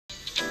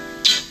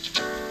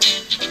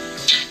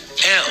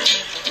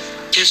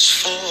is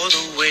for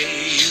the way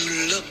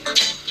you look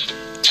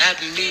at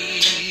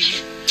me.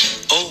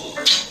 O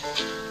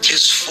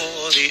is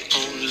for the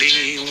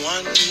only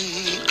one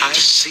I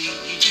see.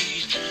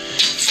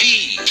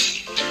 V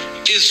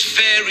is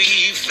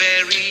very,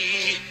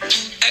 very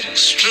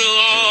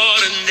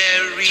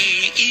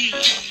extraordinary. E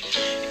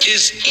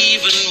is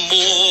even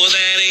more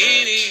than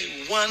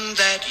anyone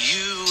that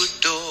you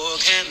adore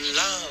can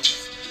love.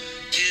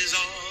 Is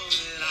all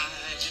that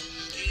I can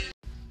give.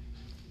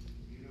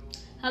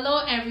 Hello,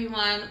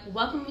 everyone.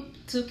 Welcome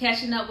to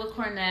Catching Up with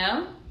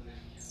Cornell.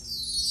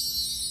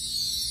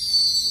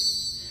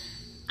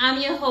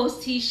 I'm your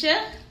host,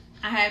 Tisha.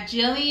 I have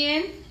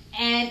Jillian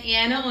and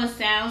Anna on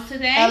sounds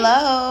today.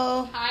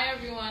 Hello. Hi,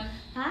 everyone.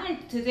 Hi.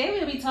 Today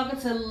we'll be talking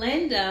to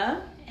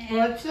Linda.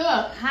 What's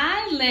up?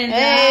 Hi, Linda.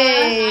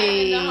 Hey. Hi,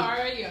 Linda. How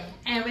are you?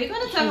 And we're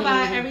going to talk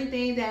about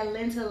everything that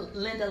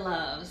Linda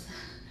loves.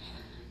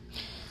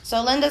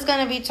 So Linda's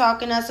going to be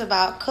talking to us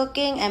about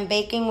cooking and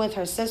baking with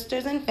her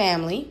sisters and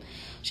family.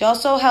 She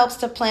also helps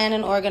to plan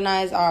and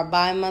organize our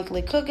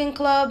bi-monthly cooking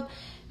club.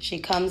 She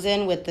comes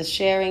in with the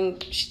she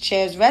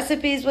shares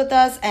recipes with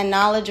us and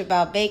knowledge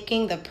about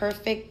baking the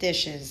perfect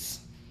dishes.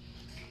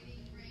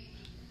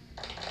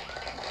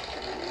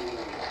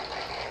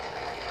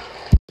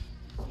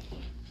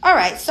 All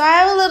right, so I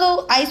have a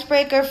little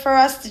icebreaker for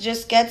us to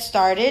just get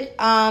started.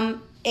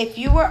 If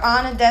you were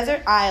on a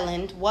desert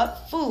island,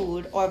 what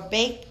food or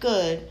baked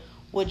good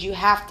would you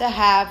have to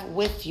have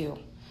with you?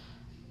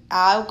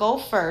 I'll go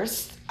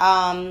first.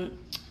 I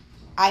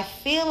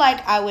feel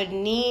like I would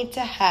need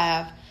to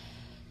have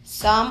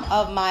some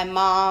of my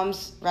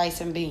mom's rice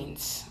and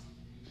beans.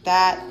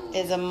 That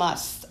is a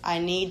must. I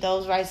need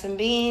those rice and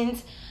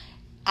beans.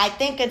 I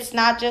think it's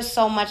not just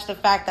so much the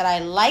fact that I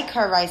like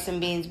her rice and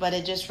beans, but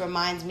it just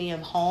reminds me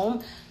of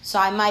home. So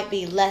I might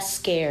be less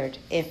scared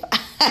if I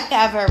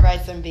have her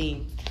rice and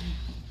beans.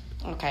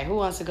 Okay, who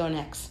wants to go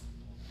next?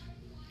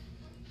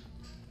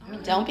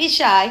 Don't be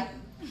shy.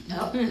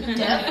 No,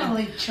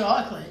 definitely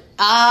chocolate.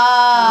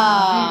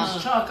 Ah.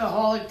 Biggest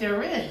chocoholic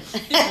there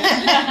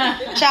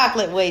is.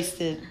 Chocolate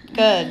wasted.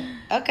 Good.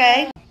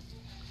 Okay.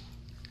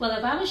 Well,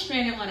 if I was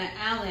stranded on an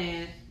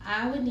island,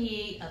 I would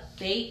need a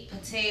baked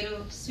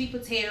sweet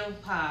potato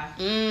pie.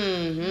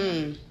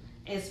 Mm-hmm.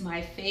 It's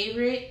my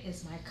favorite.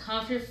 It's my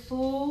comfort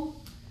food.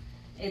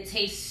 It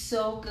tastes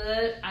so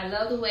good. I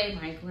love the way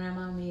my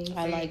grandma made it.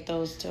 I like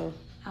those too.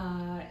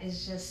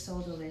 It's just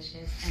so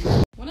delicious.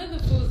 One of the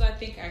foods I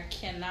think I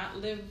cannot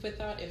live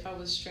without if I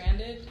was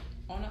stranded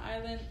on an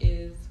island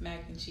is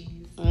mac and cheese.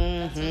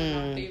 That's one of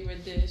my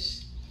favorite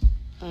dish.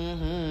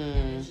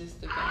 And it's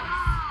just the best.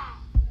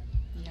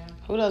 Yeah.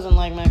 Who doesn't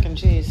like mac and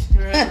cheese?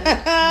 Really?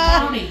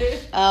 Tony.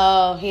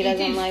 Oh, he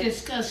doesn't It's like.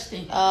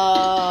 disgusting.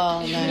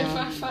 Oh Even if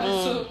I no.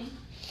 find some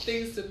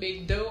things to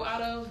make dough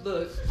out of,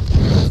 look,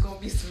 it's gonna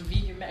be some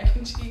vegan mac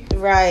and cheese.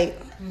 Right.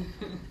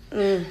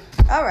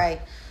 All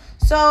right.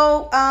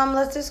 So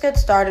let's just get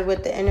started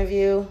with the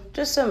interview.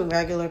 Just some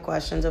regular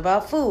questions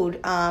about food.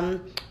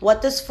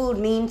 What does food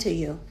mean to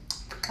you?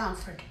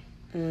 Comfort.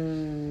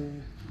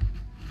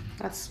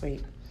 That's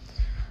sweet.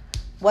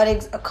 What a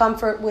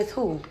comfort with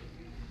who?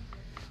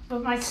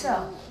 But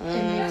myself.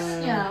 It makes,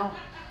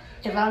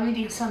 if I'm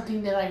eating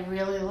something that I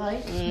really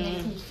like, it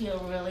makes me feel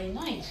really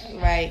nice.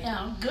 Right.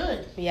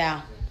 Good.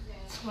 Yeah.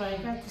 That's why I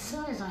got the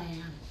size I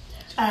am.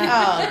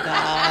 Oh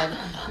God.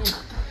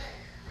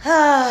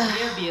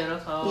 You're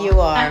beautiful. You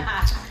are.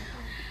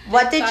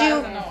 What did Size you?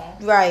 and all.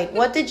 Right.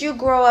 What did you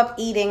grow up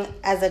eating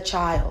as a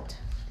child?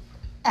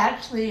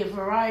 Actually, a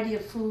variety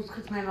of foods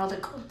because my mother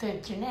cooked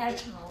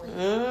internationally.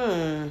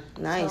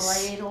 Nice. So I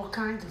ate all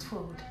kinds of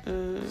food,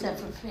 except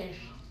for fish.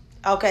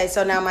 Okay,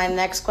 so now my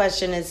next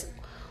question is,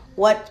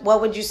 what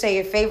would you say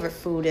your favorite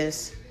food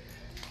is?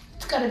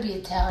 It's got to be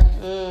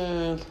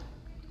Italian.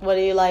 What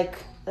do you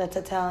like that's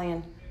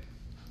Italian?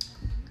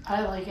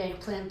 I like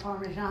eggplant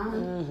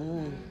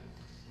parmesan.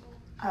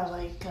 I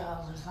like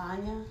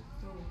lasagna.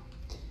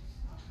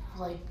 I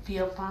like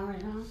veal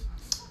parmesan.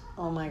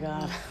 Oh my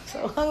God, I'm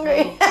so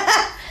hungry.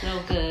 So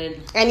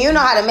good. And you know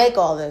how to make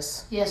all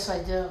this? Yes,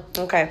 I do.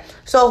 Okay,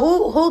 so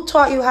who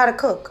taught you how to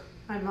cook?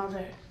 My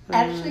mother.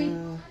 Actually,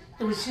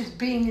 it was just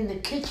being in the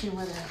kitchen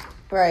with her,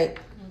 Right.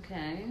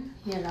 Okay.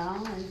 And,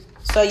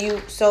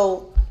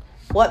 So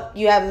what,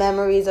 you have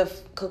memories of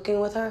cooking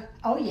with her?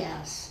 oh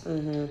yes.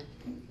 Mm-hmm.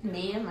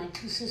 Me and my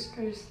two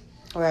sisters,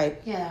 Right.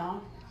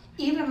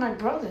 even my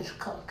brothers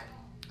cook.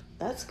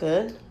 That's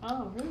good.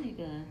 Oh, really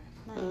good.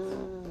 Nice.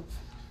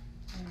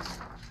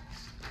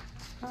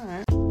 All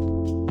right.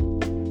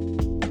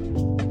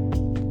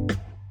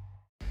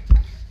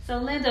 So,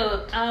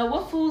 Linda,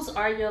 what foods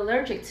are you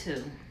allergic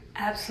to?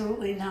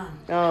 Absolutely none.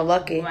 Oh,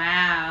 lucky.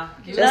 Wow.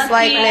 Just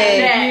like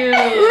me.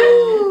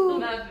 You.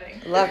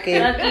 Nothing. Lucky.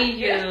 Lucky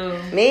you.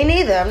 Me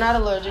neither. I'm not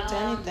allergic to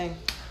anything.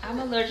 I'm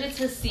allergic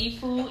to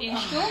seafood and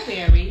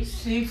strawberries.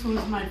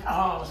 Seafood's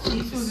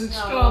seafood and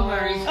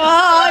strawberries.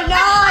 Oh,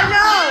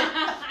 no.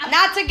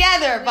 Not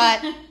together,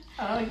 but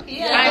I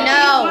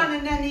know. One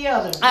and then the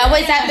other. I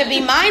always have to be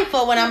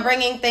mindful when I'm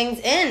bringing things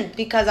in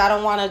because I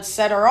don't want to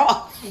set her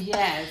off.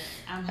 Yes.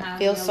 I'm having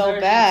feel so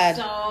allergic. bad.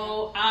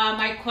 So,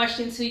 my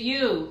question to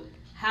you: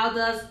 how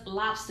does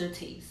lobster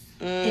taste?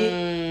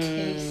 It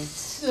tastes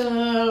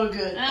so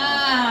good.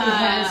 Ah. It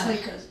has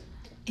like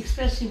a,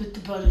 especially with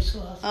the butter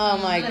sauce. Oh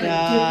my Like,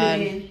 God.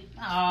 dip it in,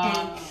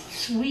 and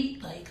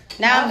sweet like.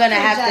 Now I'm gonna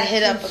have to lobster's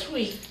hit up.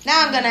 actually Sweet.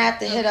 Now I'm gonna have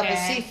to hit up a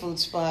Okay. seafood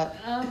spot.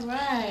 All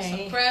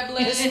right. Crab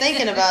Just legs.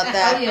 thinking about Oh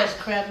that. yes,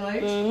 crab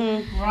legs.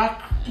 Mhm.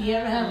 Rock. You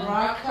ever have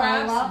rock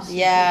crabs? lobster?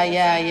 Yeah,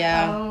 yeah,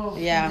 yeah, Oh,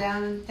 yeah.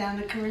 Down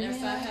the Caribbean.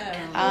 Yes, I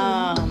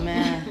have. Oh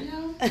man. You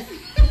know?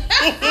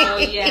 Oh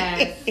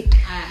yes,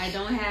 I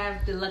don't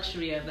have the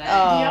luxury of that.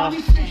 The Oh.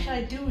 only fish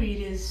I do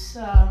eat is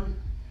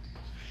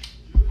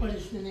what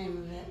is the name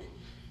of it?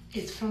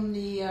 It's from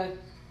the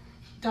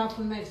Gulf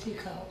of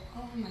Mexico.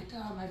 Oh my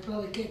God, my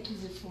brother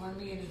catches it for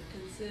me and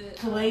he Is it?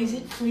 fillets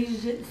it,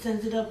 freezes it, and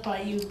sends it up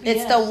by UPS.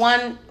 It's the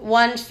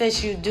one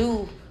fish you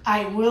do.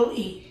 I will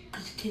eat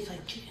because it tastes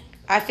like chicken.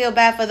 I feel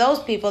bad for those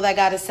people that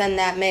got to send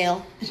that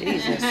mail.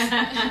 Jesus,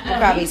 it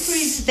probably He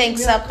freezes it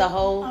stinks real up the good.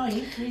 whole. Oh,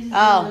 he freezes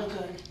Oh. it real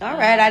good. All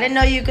right, I didn't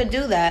know you could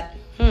do that.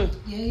 Yeah,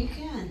 you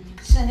can. You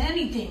can send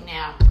anything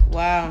now.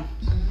 Wow.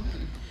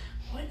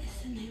 What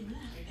is the name of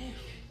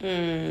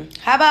that fish?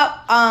 How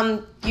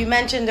about you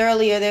mentioned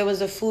earlier there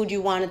was a food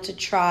you wanted to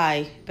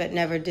try but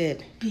never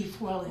did. Beef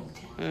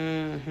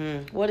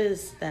Wellington. What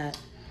is that?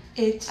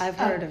 It's I've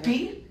heard of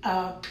it.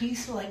 a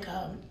piece like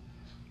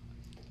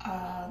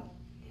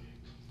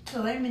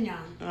filet mignon.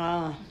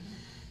 Oh,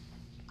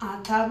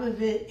 On top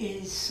of it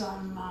is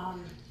some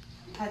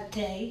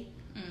pate,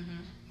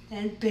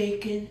 then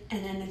bacon,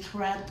 and then it's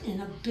wrapped in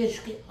a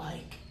biscuit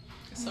like.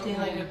 So They're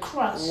like a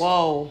crust.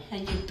 whoa!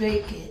 And you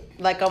bake it.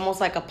 Like almost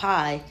like a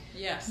pie.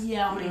 Yes.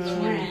 Yeah, only it's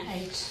ranch.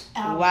 It's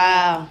out.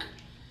 Wow.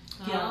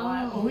 Yeah,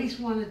 I always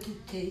wanted to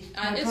taste.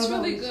 My It's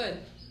brother really always- good.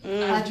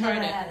 I've I've tried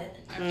never it. had it.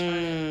 I've tried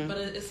it, but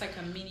it's like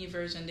a mini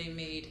version they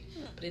made.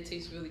 But it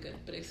tastes really good,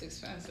 but it's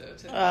expensive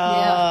too.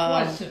 Yeah,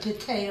 of course, the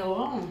potato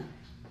alone.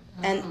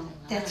 And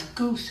That's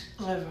goose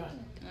liver.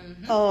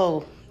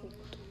 oh,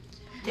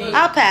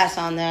 I'll pass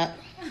on that.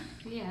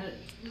 Yeah.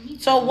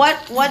 So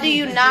what do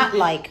you not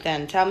like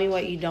then? Tell me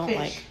what you don't Fish.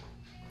 like.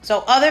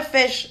 So other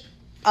fish,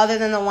 other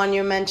than the one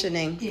you're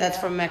mentioning, that's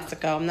Yeah. from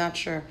Mexico. I'm not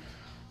sure.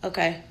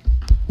 Okay.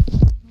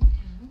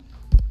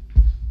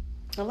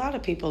 A lot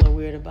of people are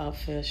weird about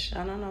fish.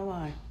 I don't know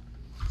why.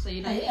 So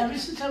you don't. Ever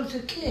since I was a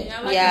kid. Yeah,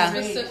 I like Yeah.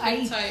 a specific I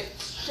eat type.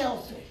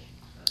 shellfish,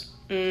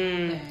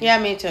 Yeah,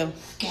 me too.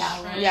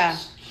 scallops, Yeah.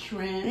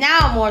 shrimp.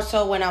 Now more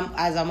so when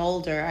I'm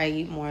older, I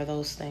eat more of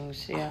those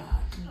things. Yeah.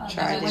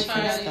 Try Did you different try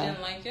it? You stuff.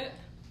 didn't like it?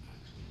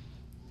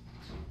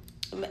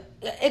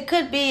 It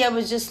could be it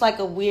was just like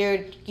a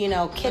weird, kid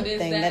What is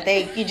thing that?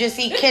 that you just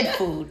eat kid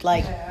food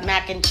like Yeah.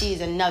 mac and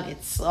cheese and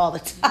nuggets all the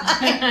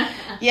time.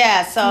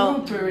 Yeah,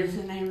 so Grouper is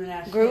the name of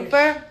that fish.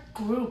 grouper.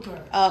 Grouper.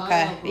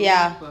 Okay, Oh,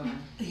 yeah.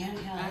 Yeah,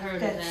 I heard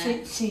of that's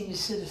that. senior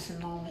citizen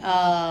moment.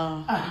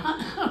 Oh,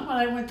 When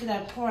I went to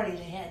that party,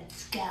 they had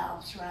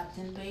scallops wrapped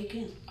in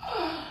bacon.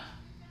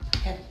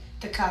 And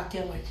the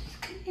cocktail was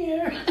just, come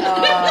here.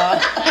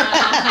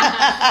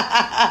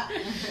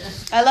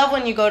 I love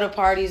when you go to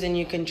parties and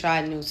you can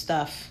try new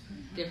stuff.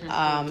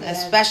 Different.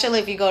 Especially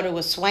if you go to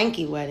a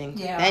swanky wedding.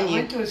 Yeah, Then I you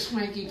went to a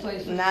swanky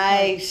place.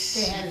 Nice.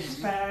 They had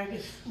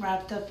asparagus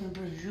wrapped up in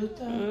prosciutto.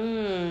 They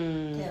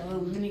Mm. had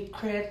little mini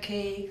crab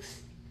cakes,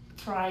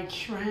 fried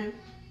shrimp.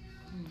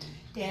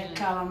 They had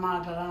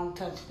calamari, but I don't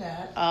touch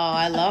that. Oh,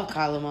 I love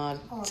calamari.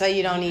 So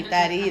you don't eat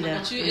that either.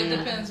 But it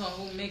depends on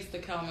who makes the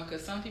calamari,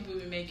 because some people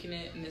be making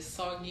it and it's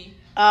soggy.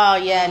 Oh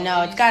yeah,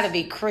 no, it's got to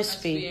be It's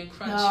crispy. being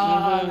No,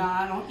 crunchy. no,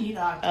 I don't eat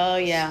octopus. Oh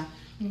yeah.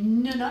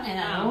 No, and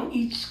I don't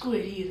eat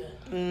squid either.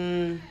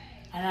 Mm.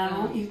 And I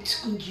don't eat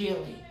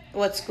scungili.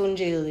 What's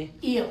scungili?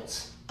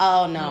 Eels.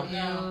 Oh no.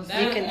 No,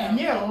 You can- And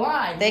they're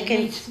alive. They and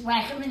can- They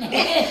whack them in the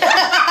head.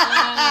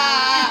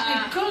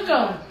 And cook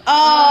them.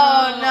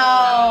 Oh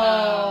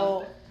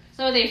no.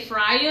 So they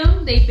fry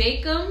them, they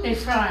bake them, They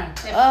fry them.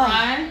 they Oh.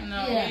 fry.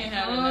 No, we Yeah. ain't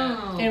having that.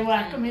 Oh. They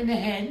whack them in the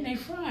head and they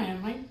fry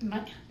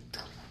them.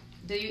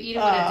 Do you eat it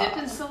with a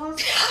dipping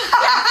sauce?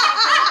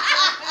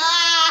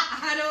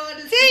 I don't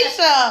understand.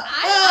 Tisha.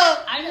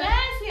 Oh. I'm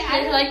asking.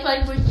 I Like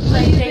like.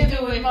 they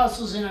do with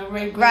mussels in a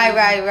red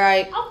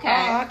Right.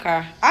 Okay. Oh,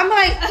 okay. I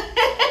might.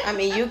 I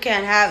mean, you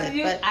can't have it,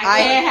 but I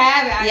can't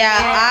have it.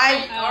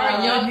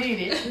 I Y'all- don't need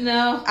it.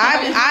 No.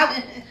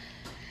 I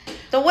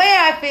the way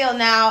I feel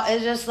now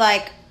is just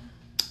like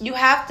you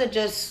have to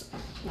just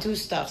do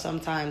stuff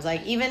sometimes.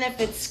 Like even if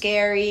it's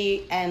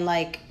scary and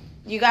like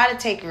you got to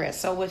take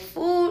risks. So with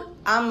food,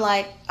 I'm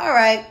like, all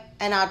right,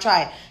 and I'll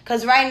try it.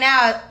 Cuz right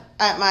now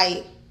at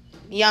my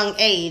young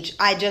age,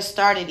 I just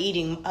started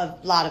eating a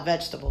lot of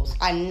vegetables.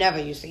 I never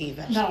used to eat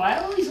vegetables. No, I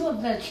always love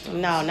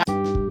vegetables. No, not.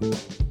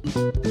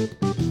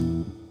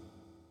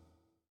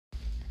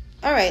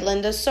 All right,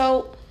 Linda.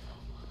 So,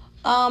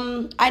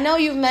 I know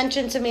you've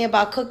mentioned to me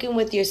about cooking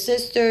with your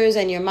sisters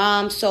and your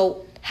mom.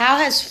 So, how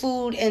has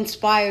food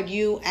inspired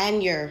you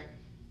and your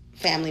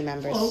family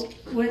members?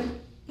 Well,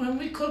 when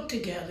we cook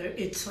together,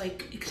 it's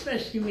like,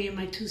 especially me and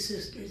my two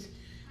sisters,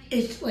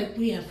 it's like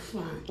we have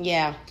fun.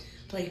 Yeah.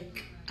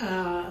 Like,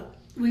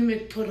 we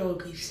make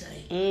pierogi,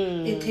 say.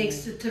 It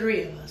takes the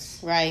three of us.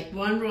 Right.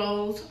 One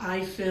rolls,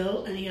 I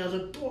fill, and the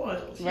other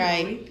boils.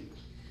 Right.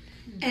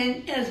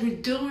 And as we're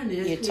doing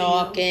this, You're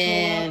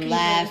talking,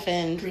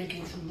 laughing.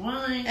 Drinking some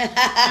wine.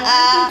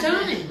 Having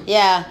a good time.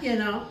 Yeah. You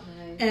know?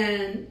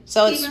 And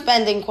so it's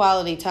spending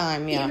quality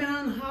time, yeah. Even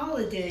on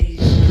holidays,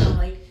 you know,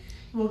 like,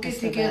 we'll get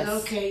together,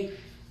 okay,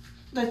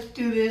 let's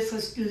do this,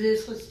 let's do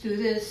this, let's do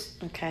this.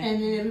 Okay. And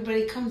then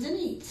everybody comes and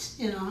eats,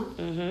 you know?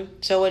 Mm-hmm.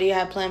 So what do you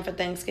have planned for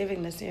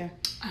Thanksgiving this year?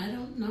 I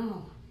don't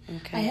know.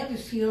 Okay. I have a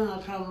feeling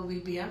I'll probably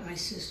be at my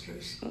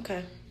sister's.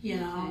 Okay. You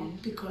know,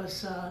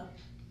 because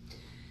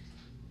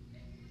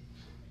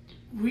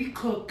we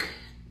cook,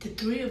 the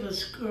three of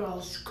us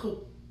girls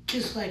cook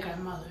just like our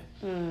mother.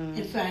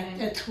 In fact,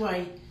 that's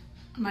why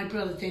my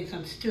brother thinks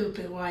I'm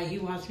stupid, why he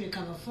wants me to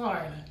come to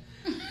Florida.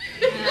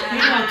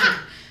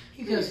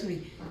 He goes to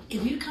me,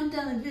 if you come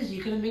down and visit,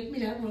 you're going to make me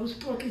that roast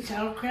pork and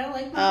sauerkraut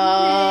like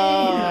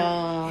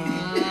Mom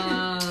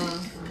made.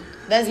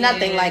 There's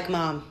nothing like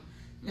Mom.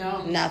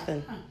 No.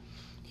 Nothing.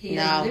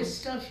 No. There's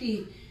stuff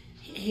he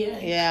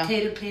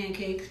potato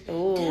pancakes.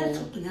 Ooh.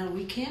 No,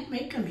 we can't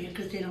make them here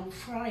because they don't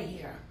fry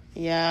here.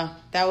 Yeah,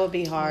 that would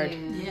be hard.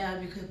 Yeah,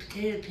 because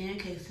potato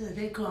pancakes,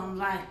 they call them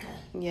latke.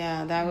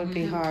 Yeah, that would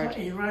be hard.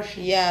 In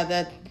Russian. Yeah,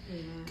 they're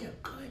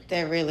good.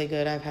 They're really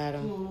good. I've had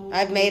them.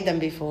 I've made them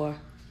before.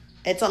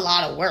 It's a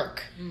lot of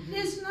work.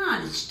 It's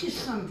not. It's just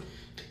some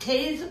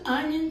potatoes,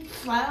 onion,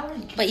 flour.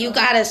 But you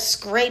gotta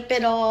scrape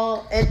it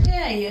all.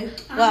 Yeah.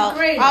 Well,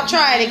 I'll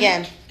try it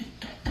again.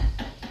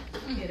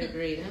 Get a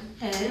grater.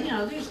 And you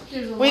know, there's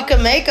a We lot.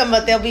 can make them,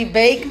 but they'll be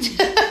baked.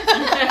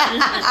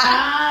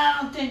 I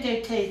don't think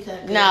they taste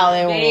that good. No,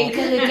 they won't.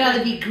 Because they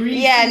gotta be greasy.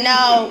 Yeah,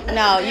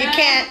 no, you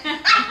can't.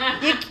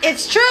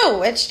 It's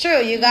true. It's true.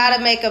 You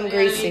gotta make them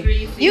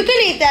greasy. You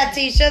can eat that,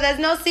 Tisha. There's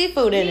no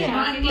seafood in it.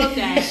 My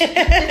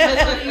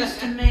mother used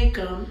to make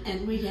them,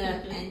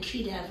 and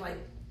she'd have like.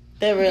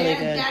 They're really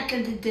good. Back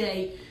in the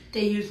day,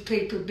 they used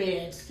paper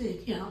bags,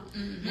 you know.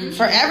 And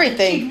For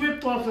everything. She'd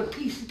rip off a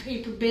piece of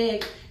paper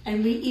bag,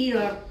 and we eat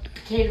our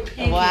potato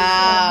pancakes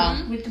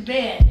Wow. with the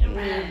bag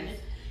around it.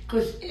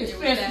 Because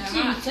especially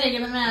she was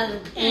taking them out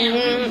of the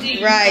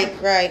pan.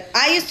 Right.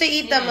 I used to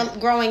eat them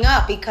growing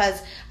up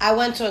because I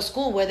went to a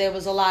school where there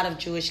was a lot of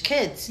Jewish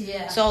kids.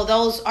 Yeah. So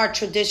those are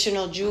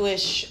traditional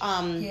Jewish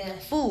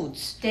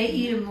foods. They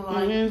eat them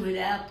like with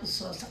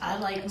applesauce. I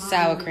like mine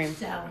Sour with cream.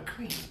 sour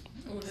cream.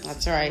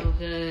 That's right. So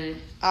good.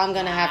 I'm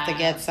gonna have to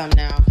get some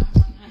now.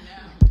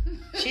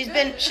 She's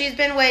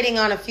been waiting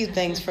on a few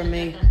things from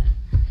me.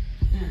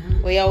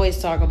 We always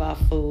talk about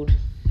food.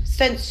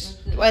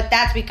 But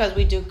that's because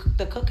we do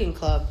the cooking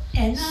club.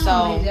 And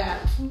not only that,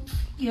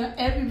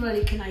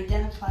 everybody can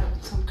identify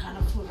with some kind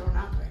of food or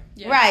another.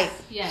 Yes. Right.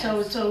 Yes. So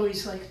it's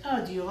always like,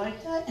 oh, do you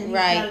like that? And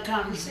Right. you got a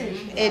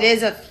conversation. It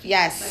is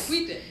yes. Like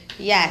we did.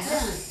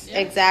 Yes, Yeah.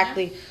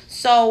 exactly.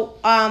 So,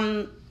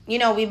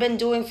 we've been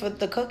doing for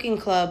the cooking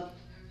club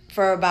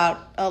for about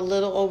a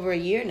little over a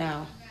year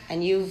now.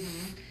 And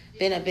you've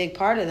been a big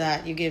part of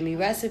that. You give me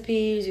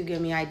recipes, you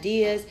give me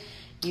ideas,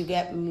 you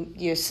get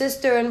your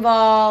sister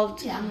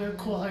involved. Yeah, I'm going to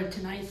call her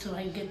tonight so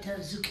I can get the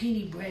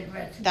zucchini bread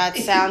recipe. That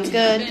sounds I've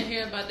good. been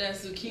hearing about that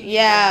zucchini.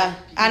 Yeah,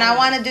 and I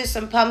want to do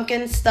some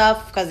pumpkin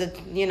stuff because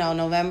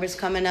November's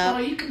coming Oh,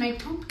 up. you can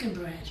make pumpkin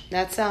bread.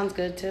 That sounds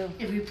good too.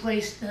 If you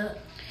replace the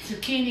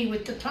zucchini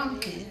with the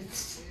pumpkin,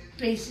 it's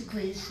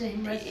basically the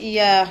same recipe.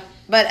 Yeah,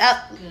 but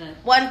Good.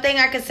 one thing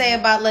I could say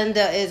about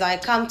Linda is I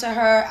come to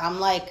her,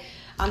 I'm like,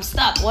 I'm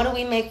stuck. What do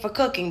we make for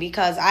cooking?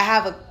 Because I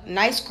have a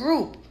nice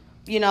group,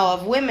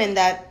 of women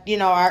that,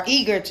 are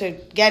eager to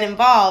get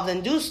involved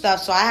and do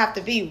stuff. So I have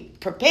to be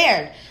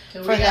prepared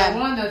So for we got them.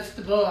 one that's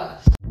the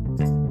boss.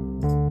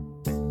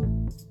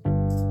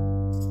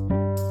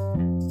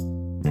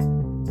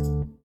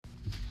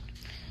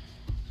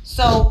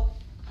 So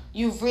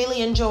you've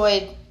really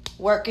enjoyed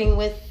working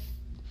with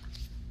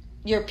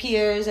your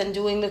peers and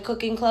doing the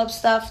cooking club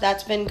stuff.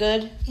 That's been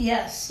good.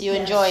 Yes. You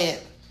yes. enjoy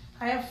it.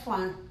 I have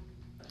fun.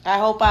 I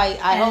hope I've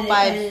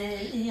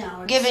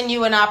it's- given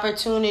you an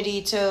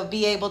opportunity to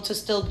be able to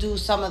still do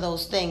some of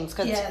those things.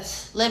 Because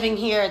Yes. living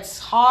here, it's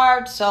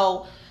hard.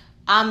 So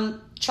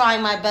I'm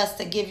trying my best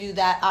to give you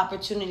that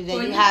opportunity that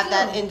Well, you you have do.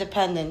 that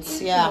independence.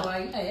 You Yeah. do.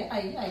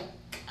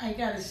 I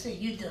gotta say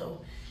you do,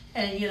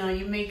 and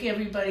you make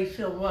everybody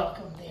feel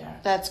welcome there.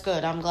 That's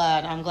good. I'm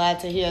glad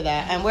to hear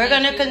that. And we're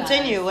Thank going to you,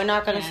 continue. guys. We're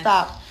not going to Yes.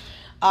 stop.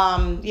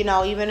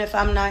 Even if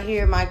I'm not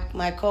here,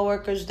 my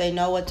coworkers, they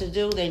know what to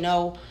do. They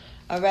know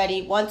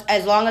already.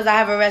 As long as I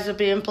have a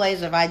recipe in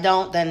place. If I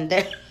don't, then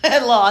they're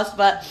lost.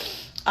 But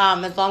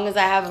as long as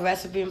I have a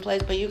recipe in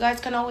place. But you guys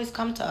can always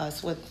come to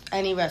us with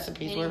any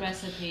recipes. Any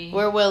recipe.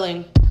 We're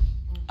willing.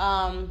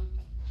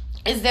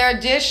 Is there a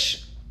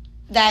dish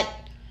that...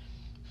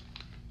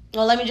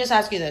 Well, let me just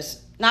ask you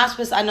this.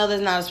 I know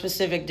there's not a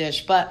specific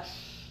dish, but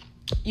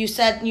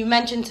you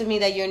mentioned to me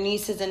that your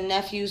nieces and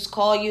nephews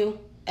call you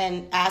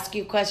and ask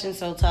you questions,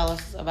 so tell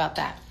us about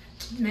that.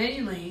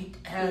 Mainly,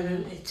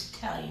 it's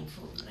Italian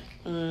food.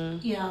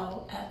 You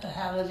know,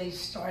 how do they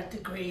start the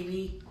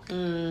gravy,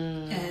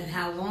 Mm. and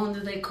how long do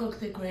they cook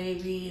the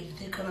gravy? If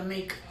they're gonna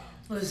make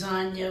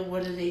lasagna,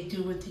 what do they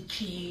do with the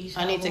cheese?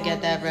 I need to How get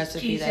long that does the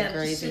recipe, cheese that have to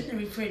gravy. sit in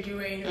the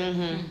refrigerator?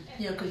 Mhm.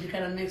 You know, because you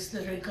gotta mix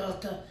the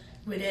ricotta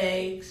with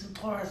eggs and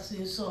parsley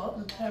and salt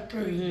and pepper.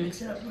 Mm-hmm. You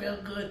mix it up real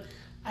good.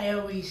 I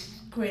always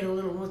grate a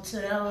little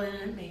mozzarella in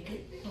it, make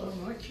it a little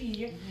more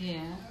cheesier. Yeah.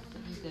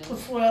 That's good. Put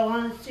foil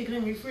on it, stick it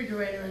in the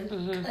refrigerator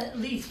Mm-hmm. at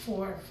least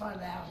 4 or 5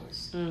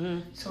 hours,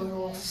 Mhm. so it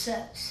all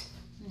sets.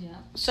 Yeah.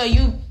 So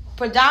you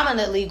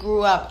predominantly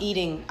grew up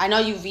eating. I know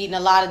you've eaten a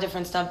lot of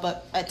different stuff,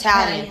 but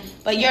Italian. Italian.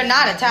 But you're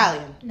not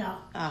Italian. No,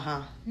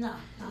 Uh-huh. no.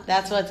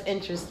 That's what's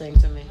interesting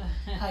to me.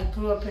 I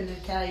grew up in an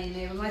Italian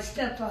neighborhood. My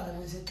stepfather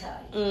was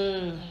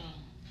Italian.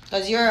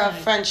 Because you're of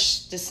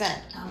French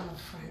descent. I'm a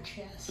French,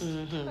 yes.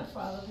 Mhm. My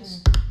father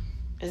was.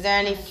 Is there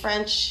any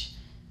French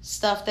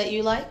stuff that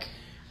you like?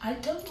 I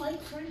don't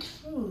like French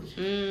food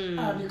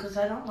Mm. because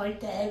I don't like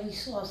the heavy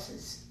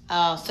sauces.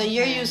 Oh, so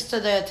you're used to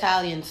the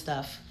Italian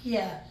stuff.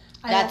 Yeah,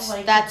 I That's- don't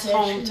like that's the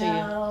home to you.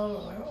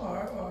 bechamel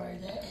or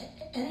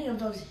any of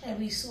those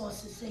heavy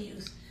sauces they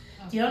use.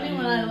 The only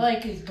one I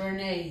like is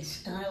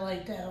Béarnaise, and I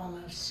like that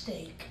on a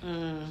steak.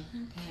 Mm.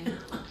 Okay.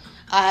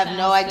 I have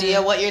no Sounds idea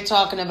good. what you're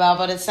talking about,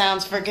 but it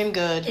sounds freaking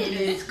good. It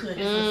is good.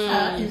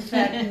 Mm. In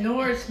fact,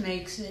 North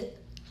makes it.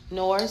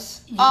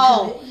 Norse? You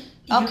Oh,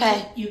 can-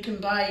 okay. You can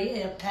buy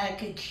a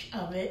package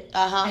of it,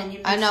 Uh-huh. and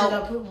you I mix know. it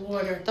up with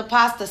water. The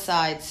pasta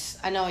sides.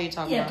 I know what you're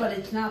talking Yeah, about. but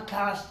it's not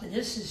pasta.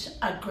 This is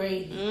a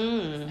gravy,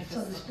 Mm.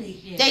 so to speak.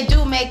 Yeah. They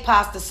do make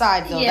pasta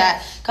sides though.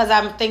 Yes. That because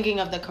I'm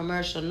thinking of the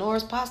commercial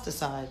Norse pasta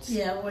sides.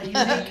 Yeah, well, you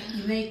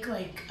make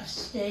like a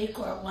steak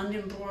or a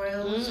London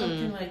broil or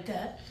something like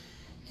that,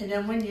 and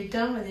then when you're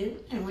done with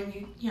it, and when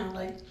you know,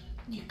 like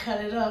you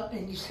cut it up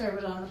and you serve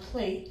it on a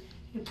plate,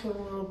 you put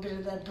a little bit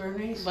of that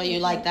Béarnaise. But you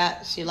like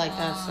that? She like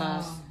that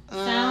sauce.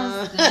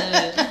 Sounds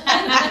good.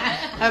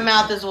 Her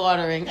mouth is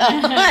watering.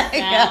 Oh my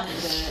God.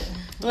 Sounds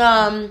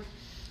good.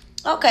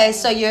 Okay,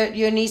 so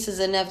your nieces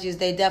and nephews,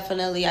 they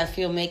definitely, I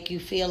feel, make you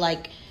feel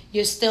like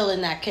you're still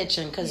in that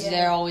kitchen because Yeah.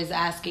 they're always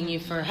asking you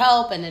for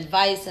help and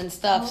advice and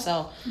stuff.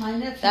 So, My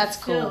nephew That's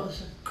Phil cool.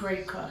 is a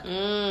great cook.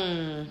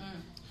 mm.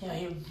 Yeah,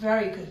 he's a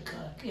very good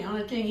cook. The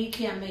only thing he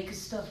can't make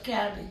is stuffed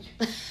cabbage.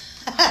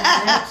 And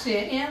that's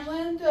it. Aunt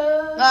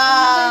Linda.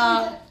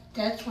 Ah.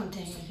 That's one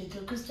thing you can do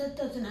because that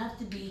doesn't have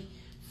to be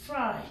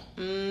fried,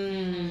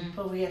 Mm.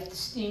 but we have to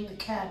steam the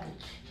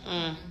cabbage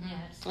Mm.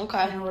 Yes.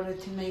 Okay. in order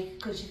to make,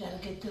 because you got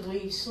to get the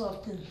leaves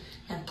soft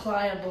and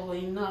pliable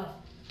enough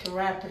to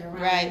wrap it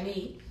around Right. the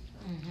meat.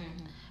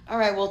 All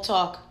right, we'll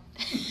talk.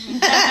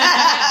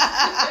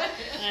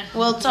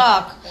 We'll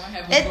talk.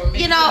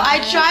 You know, I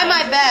try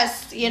my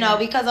best, you know,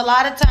 because a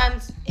lot of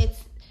times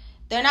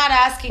they're not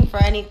asking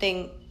for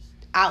anything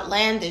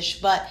outlandish,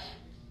 but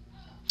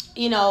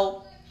you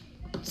know,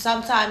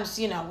 sometimes,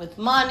 you know, with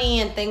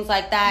money and things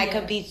like that,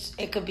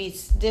 it could be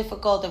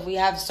difficult if we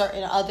have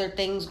certain other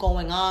things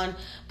going on.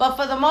 But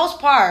for the most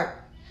part,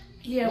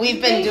 Yeah, We've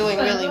we been make- doing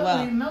really but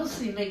well. We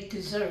mostly make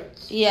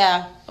desserts.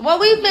 yeah. Well,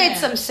 we've made Yeah.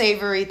 some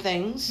savory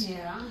things,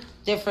 Yeah.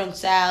 different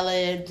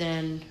salads,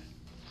 and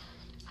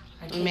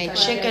I We think made I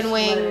chicken guess what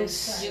wings.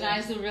 it's, You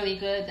guys do really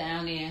good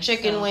down there.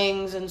 chicken so.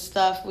 wings and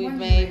stuff we've when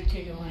did made. we make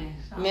chicken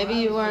wings? Oh, Maybe I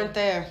you was weren't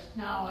there.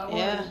 No, I wasn't.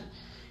 Yeah.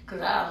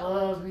 Because I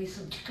love me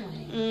some chicken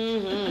wings.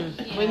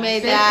 Mm-hmm. We Yeah.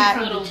 made Especially that.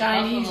 from Little the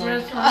Chinese buffalo.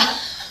 restaurant.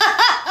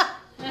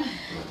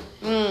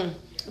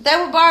 They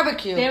were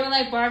barbecue. They were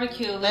like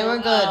barbecue. They were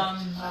little, good.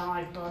 I don't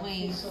like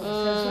barbecue Wings. sauce.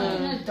 That's one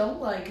thing I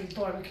don't like is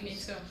barbecue Me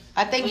sauce. too.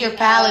 I think your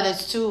palate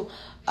is too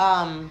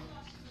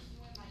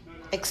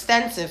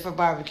extensive for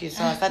barbecue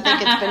sauce. I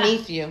think it's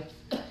beneath you.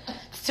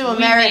 It's too we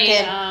American.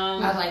 Made,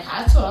 I like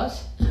hot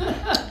sauce.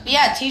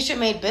 Yeah, Tisha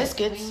made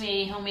biscuits. we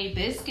made homemade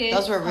biscuits.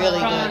 Those were really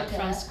from, good.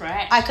 from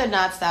scratch. I could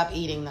not stop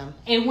eating them.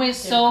 It went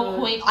so good.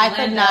 quick. I could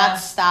Linda. not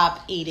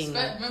stop eating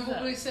them. Remember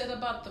what we said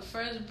about the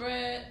fresh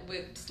bread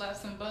with slap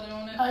some butter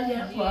on it? Oh,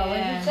 yeah. Well, like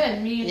Yeah. I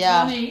said, me and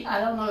Yeah. Tony, I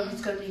don't know if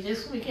it's going to be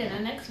this weekend or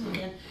next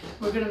weekend,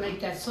 we're going to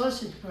make that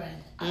sausage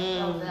bread. I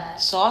love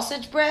that.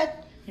 Sausage bread?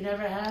 You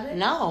never had it?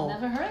 No.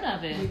 Never heard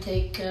of You it.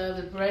 take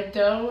the bread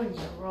dough and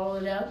you roll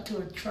it out to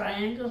a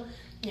triangle.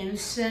 In the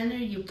center,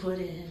 you put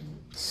in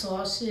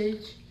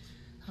sausage,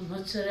 a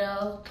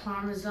mozzarella,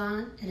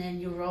 parmesan, and then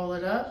you roll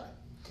it up.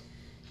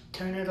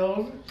 Turn it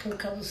over, put a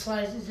couple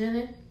slices in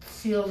it,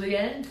 seal the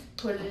end,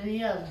 put it in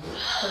the oven.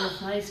 So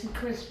it's nice and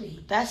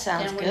crispy. That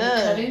sounds And when you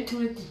cut good.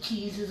 into it, the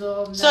cheese is all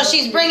melted. So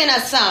she's bringing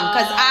us some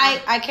because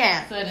I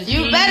can't. So the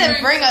You cheese better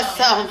brings bring us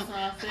some. some.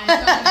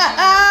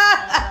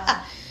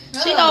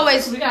 She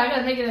always. I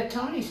gotta make it at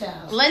Tony's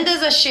house.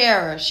 Linda's a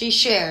sharer. She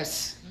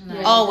shares.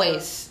 Yeah.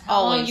 Always.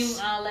 How long Always. you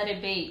let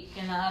it bake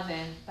in the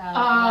oven?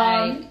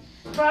 About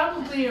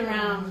Probably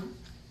around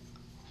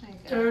like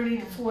 30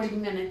 to 40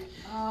 minutes.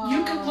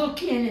 You can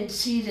look in and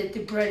see that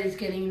the bread is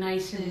getting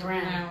nice and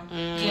brown. When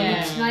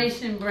it's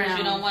nice and brown.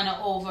 You don't want to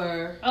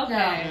over.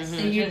 Okay. No.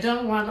 And you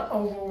don't want to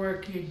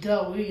overwork your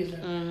dough either.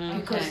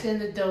 Because then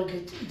the dough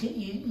gets,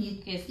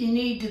 you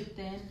need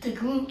the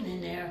gluten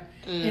in there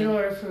in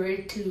order for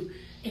it to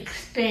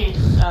expand.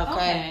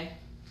 Okay.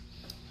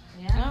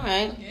 Yeah. All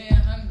right. Yeah,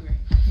 hungry.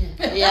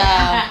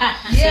 Yeah.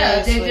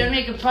 Yeah, Seriously. they're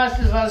making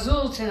pasta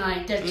vazul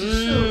tonight. That's the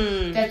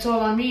soup. That's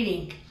all I'm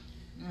eating.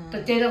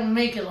 But they don't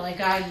make it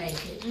like I make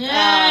it.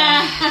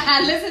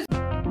 Listen.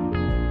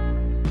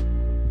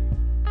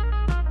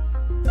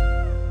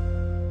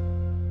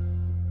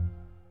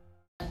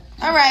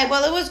 All right.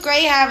 Well, it was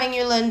great having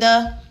you,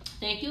 Linda.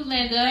 Thank you,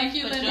 Linda. Thank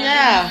you, for Linda. joining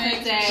Yeah. us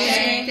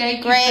today. Thank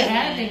you Great. for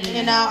having me.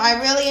 You know, I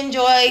really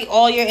enjoy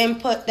all your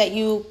input that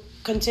you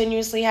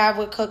continuously have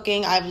with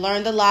cooking. I've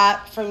learned a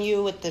lot from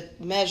you with the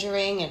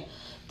measuring and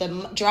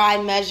the dry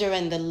measure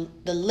and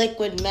the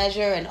liquid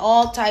measure and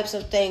all types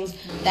of things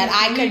that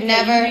I could You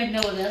never. didn't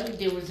know that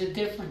there was a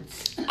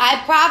difference.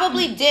 I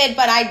probably did,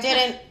 but I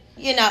didn't.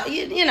 You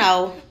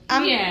know,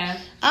 I'm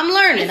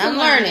learning. It's a I'm learning.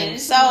 learning.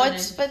 It's So a learning.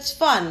 it's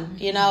fun,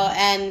 you know.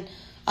 And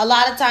a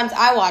lot of times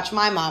I watch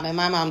my mom, and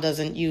my mom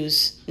doesn't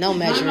use no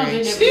My mother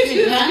measuring. never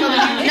did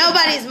that.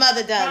 Nobody's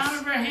mother Palm does.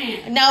 of her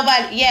hand.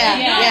 Nobody.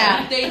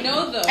 Yeah. They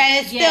know though.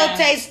 And it still Yeah.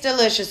 tastes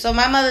delicious. So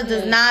my mother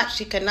does Yeah. not.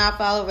 She could not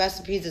follow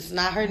recipes. It's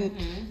not her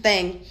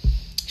thing.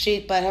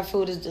 But her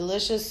food is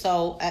delicious.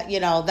 So you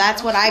know,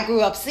 that's what I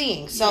grew up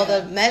seeing. So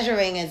the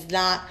measuring is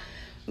not,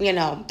 you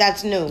know,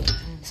 that's new.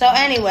 So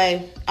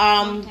anyway,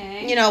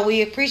 you know,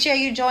 we appreciate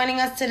you joining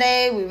us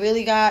today. We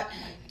really got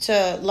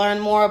to learn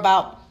more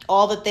about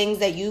all the things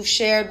that you've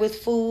shared with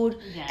food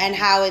and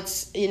how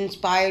it's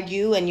inspired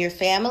you and your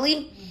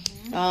family.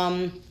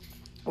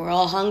 We're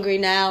all hungry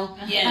now.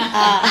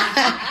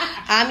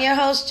 I'm your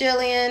host,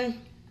 Jillian.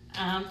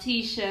 I'm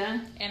Tisha.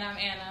 And I'm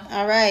Anna.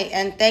 All right.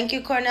 And thank you,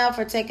 Cornell,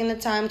 for taking the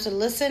time to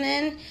listen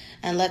in.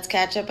 And let's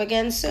catch up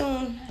again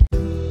soon.